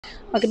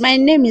Okay, my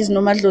name is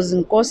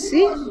Nomadlozi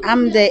Nkosi.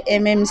 I'm the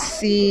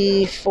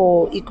MMC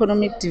for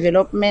Economic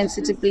Development,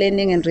 City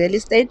Planning and Real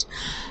Estate,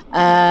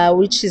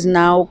 which is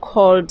now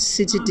called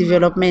City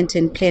Development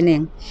and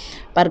Planning.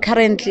 But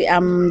currently,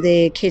 I'm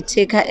the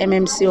caretaker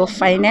MMC of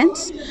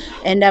Finance,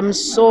 and I'm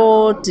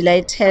so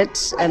delighted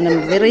and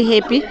I'm very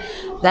happy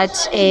that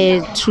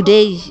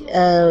today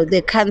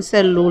the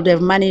council would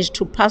have managed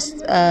to pass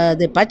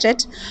the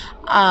budget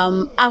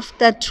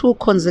after two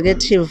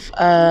consecutive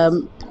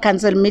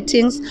council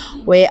meetings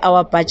where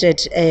our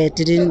budget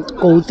didn't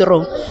go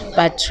through.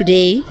 But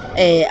today,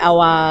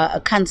 our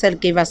council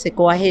gave us a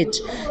go-ahead.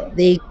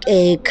 They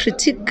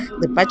critique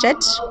the budget,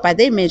 but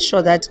they made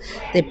sure that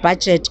the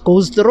budget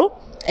goes through,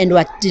 and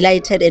were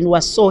delighted and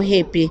were so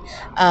happy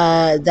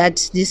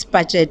that this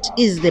budget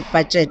is the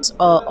budget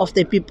of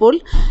the people,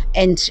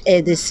 and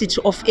the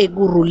City of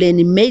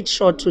Ekurhuleni made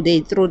sure today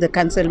through the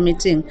council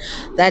meeting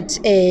that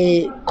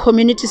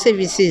community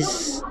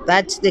services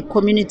that the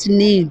community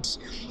needs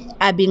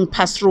are being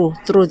passed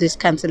through this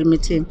council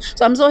meeting.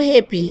 So I'm so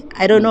happy.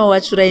 I don't know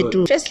what should I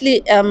do.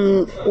 Firstly,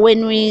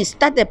 when we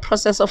start the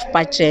process of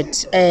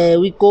budget,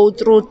 we go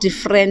through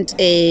different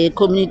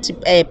community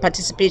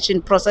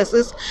participation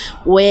processes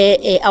where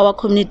our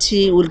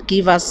community will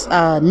give us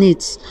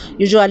needs.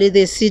 Usually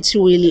the city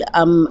will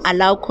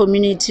allow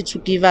community to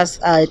give us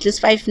at least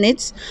 5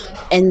 needs,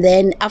 and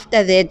then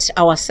after that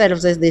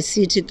ourselves as the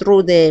city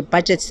through the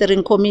budget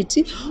steering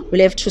committee will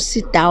have to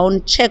sit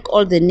down, check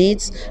all the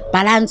needs,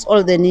 balance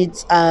all the needs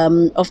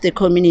of the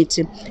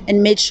community,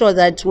 and make sure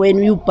that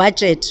when you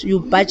budget, you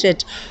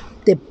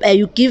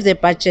give the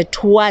budget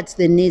towards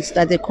the needs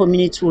that the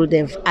community would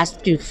have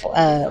asked you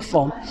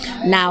for.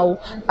 Now,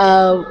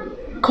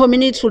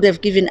 community would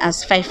have given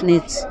us 5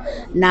 needs.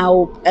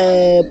 Now,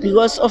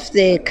 because of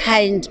the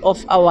kind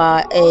of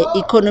our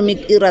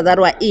economic era that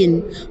we're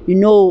in, we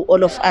know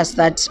all of us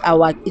that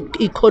our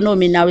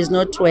economy now is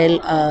not well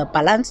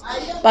balanced,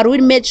 but we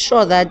made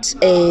sure that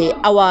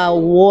our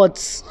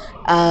wards,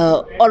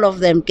 all of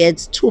them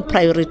get 2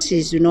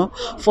 priorities,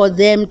 for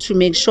them to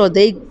make sure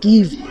they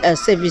give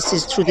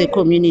services to the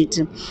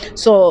community.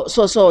 So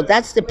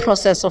that's the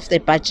process of the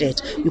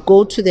budget. You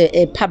go to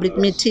the public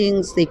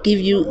meetings, they give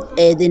you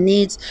the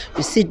needs,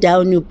 you sit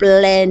down, you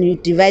plan, you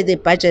divide the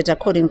budget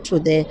according to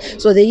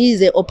so there is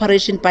the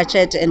operation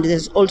budget, and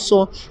there's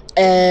also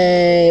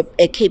a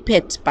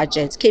capex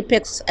budget.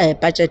 Capex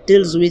budget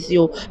deals with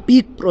your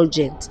big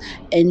projects,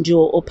 and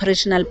your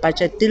operational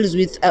budget deals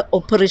with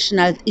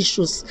operational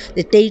issues,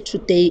 the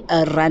day-to-day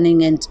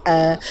running, and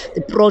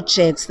the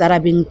projects that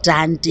are being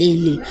done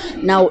daily.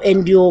 Now,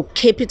 and your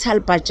capital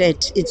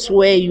budget, it's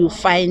where you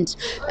find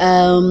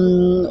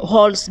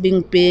halls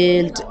being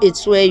built,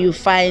 it's where you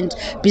find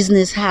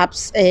business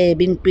hubs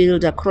being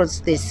built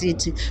across the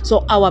city.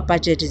 So our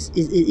budget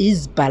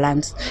is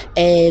balanced.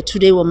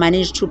 Today we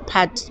managed to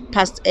pass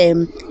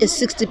a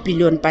 60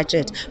 billion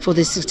budget for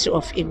the City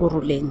of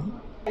Ekurhuleni.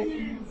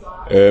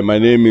 My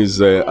name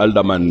is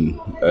Alderman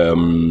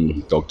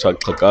Dr.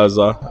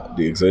 Xhakaza,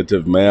 the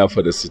Executive Mayor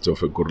for the City of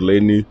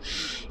Ekurhuleni.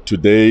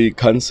 Today,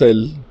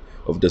 Council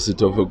of the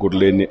City of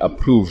Ekurhuleni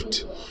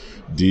approved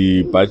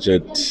the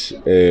budget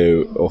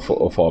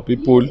of our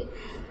people.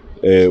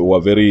 We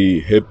are very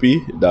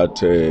happy that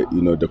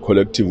the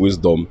collective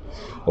wisdom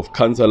of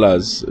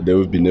councillors, they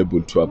have been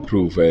able to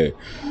approve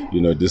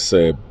this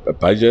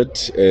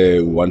budget.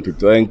 We want to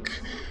thank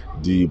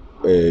the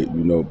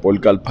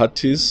political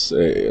parties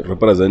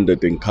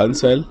represented in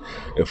council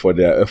for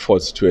their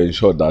efforts to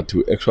ensure that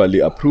we actually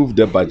approve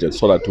the budget,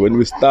 so that when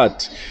we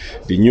start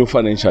the new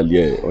financial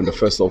year on the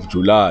 1st of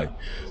July,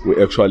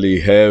 we actually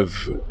have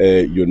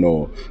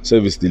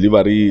service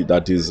delivery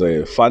that is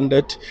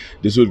funded.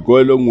 This will go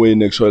a long way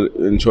in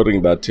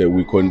ensuring that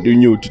we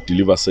continue to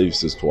deliver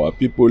services to our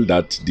people,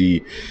 that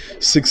the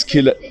 6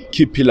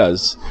 key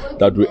pillars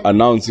that we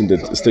announced in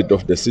the State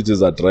of the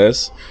City's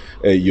address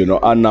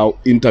are now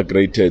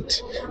integrated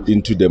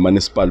into the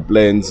municipal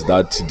plans,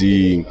 that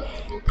the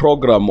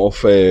program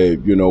of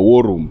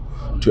war room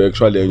to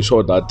actually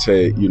ensure that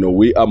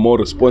we are more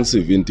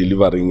responsive in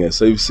delivering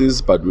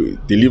services, but we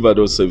deliver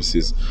those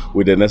services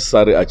with the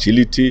necessary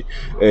agility.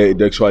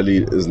 It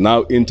actually is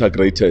now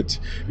integrated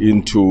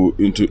into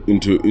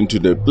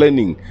the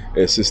planning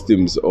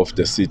systems of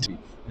the city.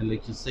 And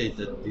like you said,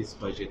 that this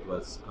budget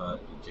was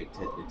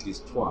rejected at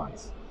least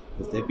twice.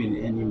 Has there been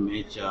any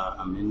major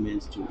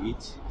amendments to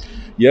it?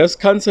 Yes,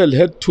 Council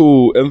had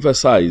to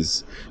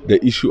emphasize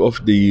the issue of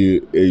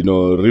the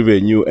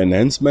revenue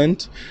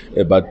enhancement,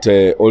 but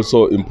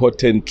also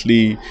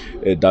importantly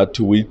that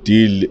we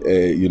deal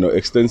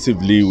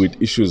extensively with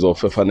issues of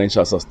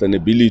financial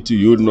sustainability.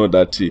 You know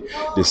that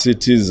the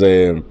city's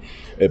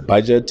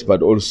budget,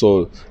 but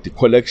also the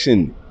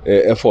collection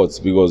efforts,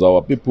 because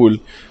our people,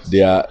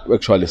 they are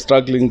actually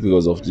struggling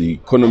because of the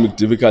economic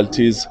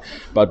difficulties,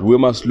 but we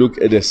must look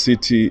at a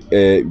city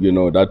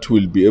that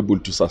will be able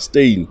to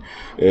sustain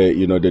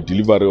the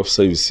delivery of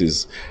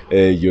services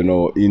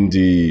in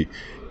the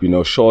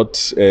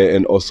short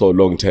and also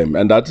long term.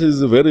 And that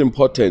is very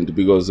important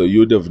because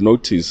you'd have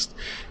noticed,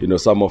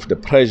 some of the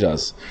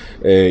pressures,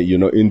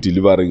 in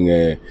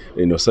delivering,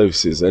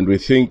 services. And we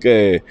think,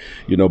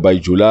 by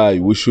July,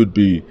 we should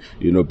be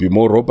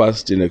more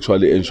robust in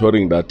actually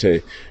ensuring that,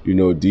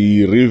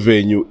 the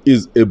revenue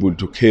is able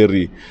to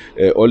carry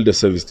all the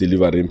service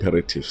delivery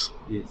imperatives.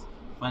 Yes.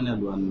 Final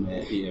one,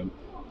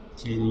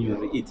 can you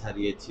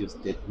reiterate your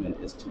statement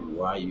as to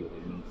why you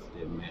removed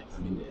the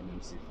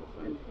MMC for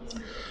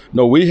finance?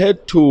 No, we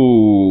had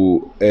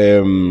to,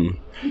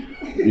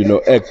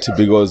 act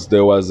because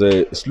there was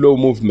a slow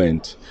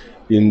movement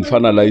in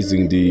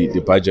finalizing the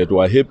budget. We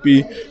are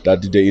happy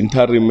that the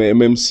interim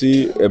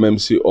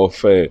MMC of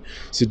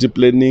city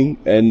planning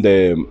and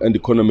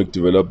economic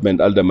development,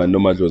 Alderman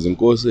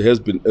Nomadlozi, has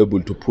been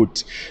able to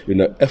put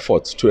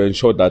efforts to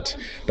ensure that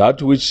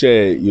which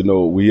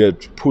we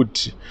had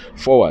put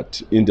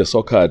forward in the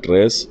soccer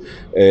address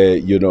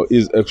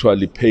is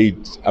actually paid.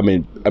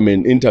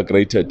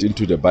 Integrated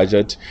into the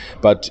budget,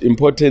 but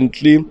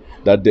importantly,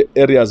 that the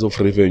areas of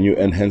revenue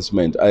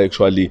enhancement are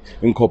actually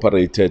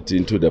incorporated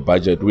into the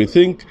budget. We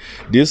think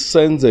this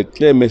sends a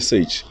clear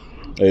message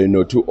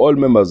to all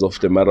members of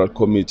the mayoral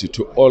committee,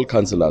 to all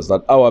councillors,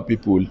 that our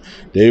people,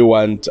 they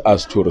want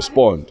us to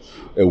respond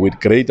with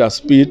greater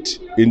speed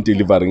in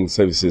delivering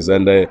services.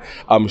 And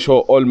I'm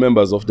sure all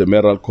members of the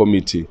mayoral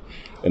committee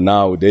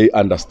now, they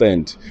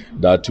understand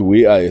that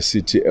we are a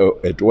city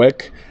at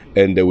work,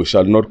 and we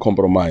shall not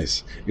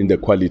compromise in the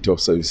quality of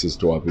services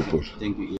to our people. Thank you.